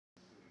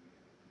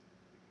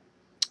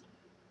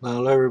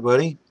Well,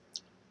 everybody,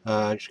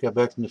 I just got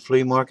back from the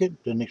flea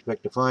market. Didn't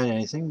expect to find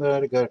anything,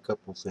 but I got a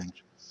couple of things.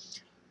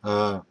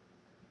 Uh,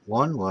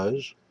 One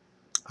was,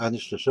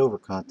 this is a silver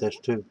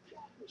contest too,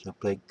 so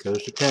pay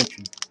close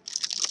attention.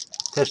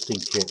 Testing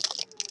kit,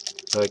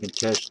 so I can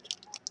test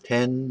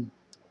 10,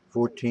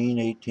 14,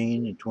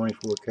 18, and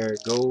 24 karat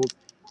gold,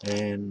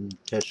 and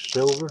test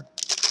silver.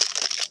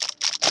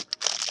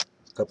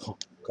 Couple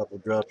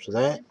drops of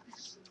that,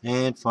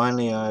 and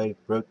finally I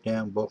broke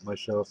down, bought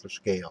myself a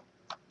scale.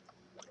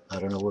 I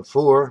don't know what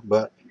for,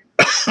 but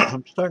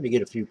I'm starting to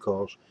get a few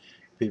calls.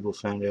 People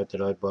found out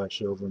that I buy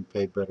silver and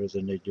pay better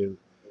than they do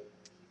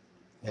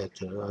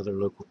at other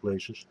local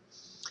places.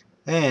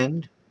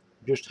 And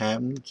just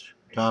happened,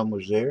 Tom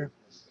was there,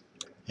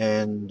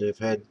 and I've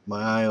had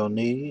my eye on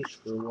these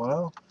for a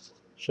while,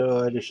 so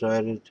I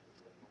decided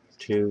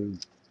to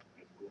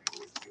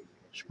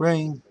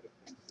spring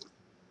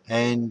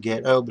and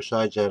get, oh,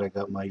 besides that, I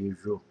got my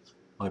usual,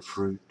 my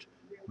fruit,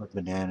 my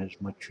bananas,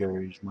 my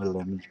cherries, my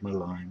lemons, my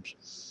limes,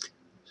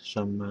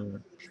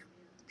 some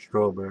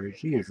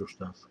strawberries, the usual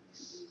stuff.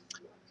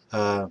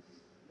 Uh,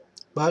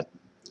 but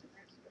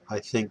I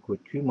think what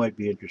you might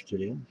be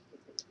interested in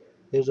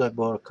is I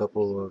bought a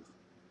couple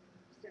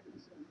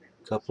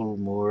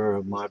more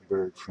of my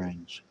bird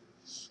friends,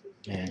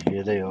 and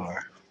here they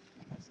are.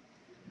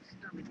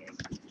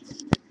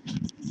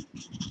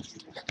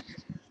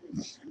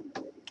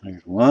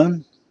 There's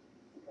one,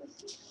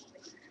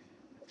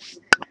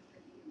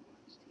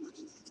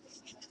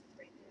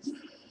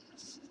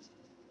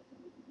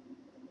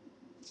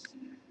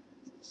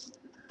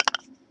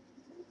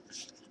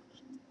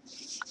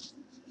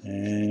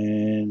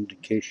 and in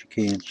case you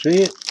can't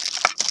see it,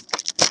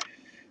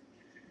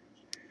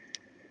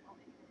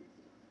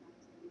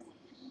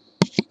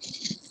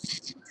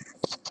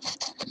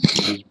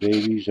 these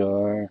babies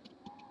are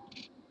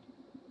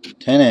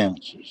 10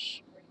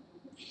 ounces.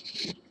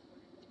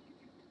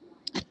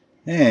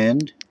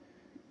 And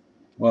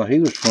while he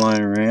was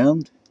flying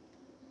around,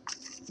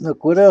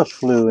 look what else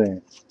flew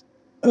in.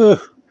 Ugh,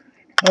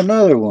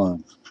 another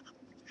one.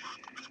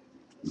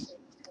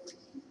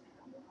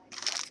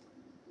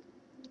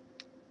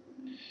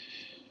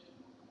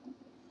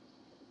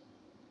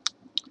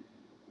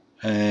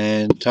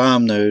 And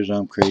Tom knows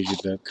I'm crazy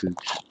about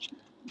coops.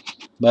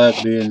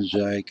 But being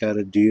I got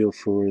a deal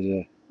for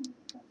the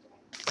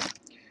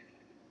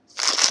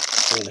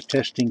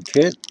testing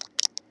kit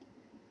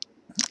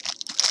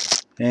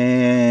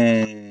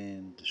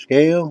and the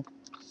scale,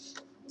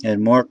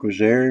 and Mark was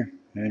there,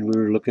 and we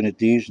were looking at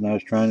these, and I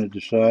was trying to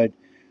decide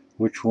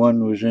which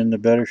one was in the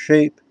better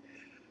shape,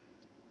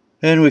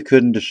 and we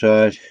couldn't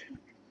decide,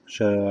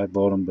 so I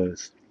bought them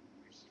both.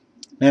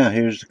 Now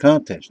here's the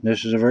contest.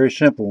 This is a very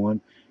simple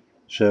one,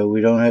 so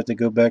we don't have to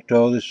go back to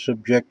all this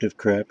subjective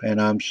crap,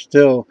 and I'm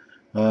still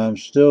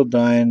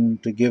dying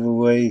to give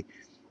away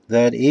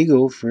that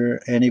eagle for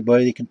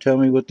anybody that can tell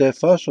me what that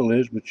fossil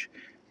is, which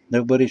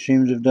nobody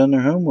seems to have done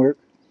their homework.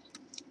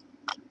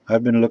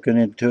 I've been looking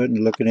into it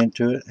and looking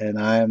into it, and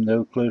I am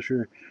no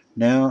closer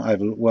now.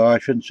 Well, I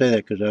shouldn't say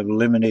that because I've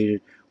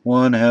eliminated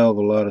one hell of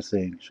a lot of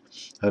things.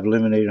 I've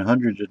eliminated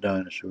hundreds of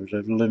dinosaurs.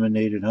 I've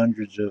eliminated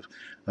hundreds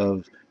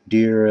of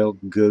deer, elk,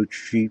 goats,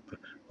 sheep,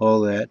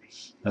 all that.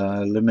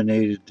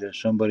 Eliminated.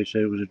 Somebody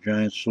said it was a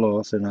giant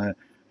sloth,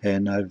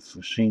 and I've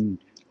seen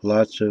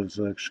lots of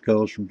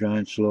skulls from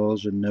giant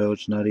sloths, and no,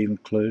 it's not even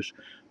close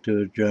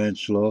to a giant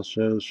sloth.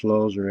 So the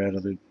sloths are out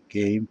of the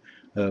game.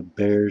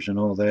 Bears and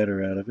all that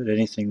are out of it.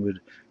 Anything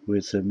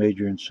with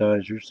major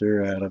incisors,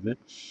 they're out of it.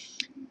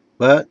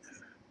 But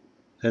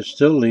that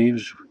still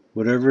leaves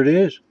whatever it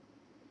is.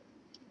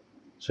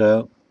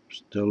 So,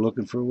 still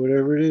looking for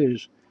whatever it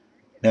is.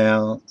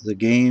 Now, the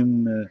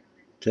game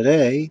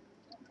today,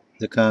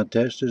 the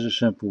contest is a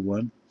simple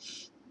one.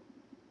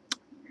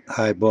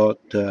 I bought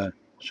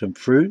some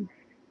fruit,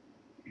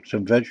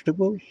 some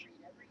vegetables,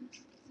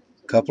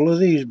 a couple of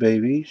these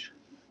babies,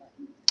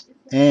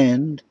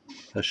 and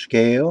a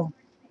scale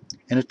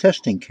and a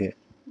testing kit.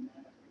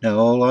 Now,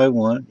 all I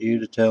want you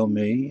to tell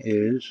me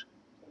is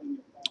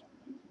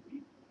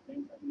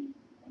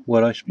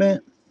what I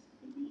spent.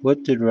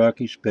 What did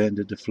Rocky spend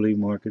at the flea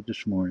market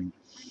this morning?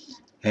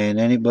 And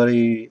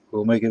anybody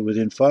will make it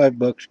within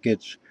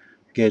 $5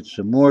 gets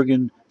a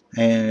Morgan,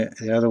 and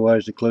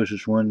otherwise the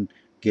closest one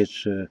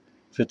gets a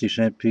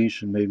 50-cent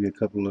piece and maybe a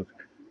couple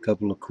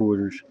of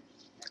quarters.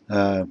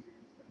 Uh,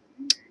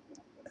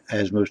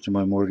 as most of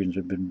my Morgans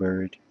have been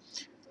buried,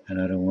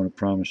 and I don't want to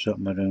promise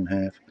something I don't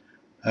have.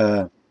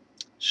 Uh,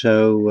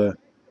 so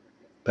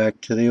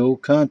back to the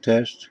old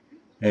contest,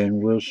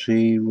 and we'll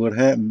see what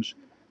happens.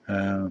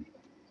 Uh,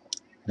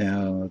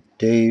 Now,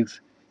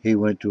 Dave, he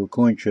went to a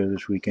coin show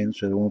this weekend,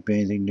 so there won't be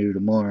anything new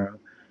tomorrow.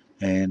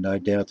 And I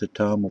doubt that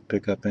Tom will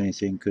pick up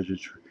anything because it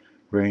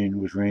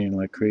was raining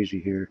like crazy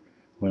here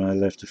when I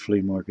left the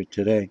flea market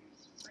today.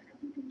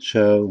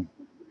 So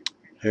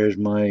there's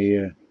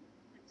my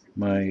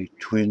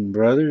twin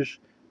brothers,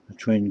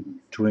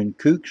 twin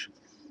kooks,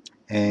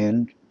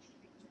 and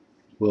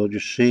we'll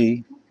just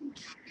see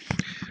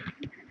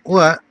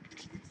what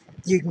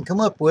you can come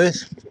up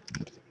with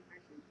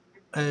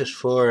as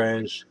far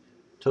as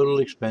total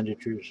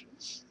expenditures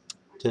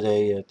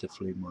today at the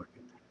flea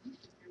market.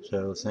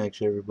 So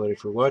thanks everybody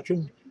for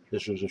watching.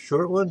 This was a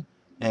short one,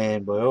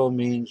 and by all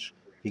means,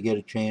 if you get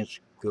a chance,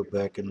 go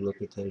back and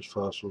look at those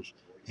fossils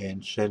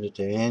and send it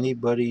to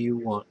anybody you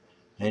want.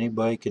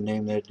 Anybody can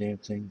name that damn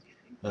thing,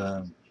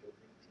 um,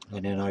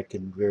 and then I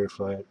can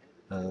verify it.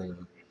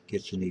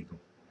 Gets an eagle.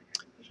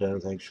 So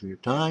thanks for your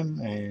time,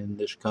 and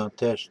this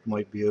contest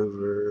might be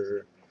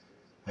over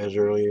as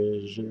early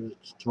as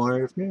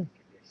tomorrow afternoon.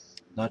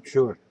 Not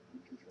sure,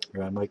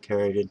 or I might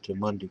carry it into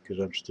Monday because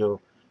I'm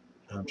still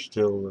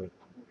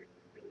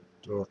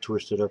all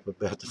twisted up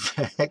about the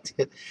fact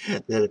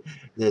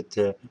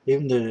that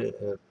even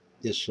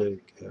this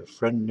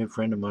new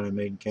friend of mine I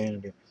made in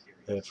Canada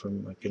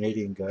from a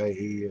Canadian guy,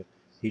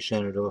 he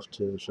sent it off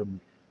to some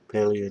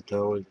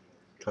paleontology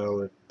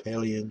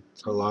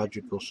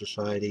paleontological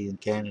society in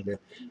Canada,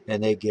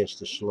 and they guessed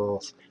the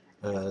sloth.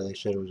 They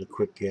said it was a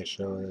quick guess,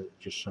 so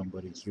just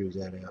somebody threw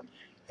that out.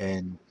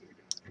 And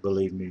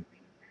believe me,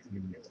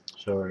 mm,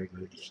 sorry,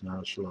 but it's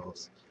not a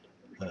sloth.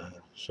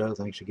 So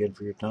thanks again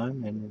for your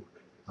time, and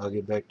I'll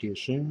get back to you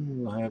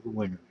soon. We'll have a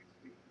winner.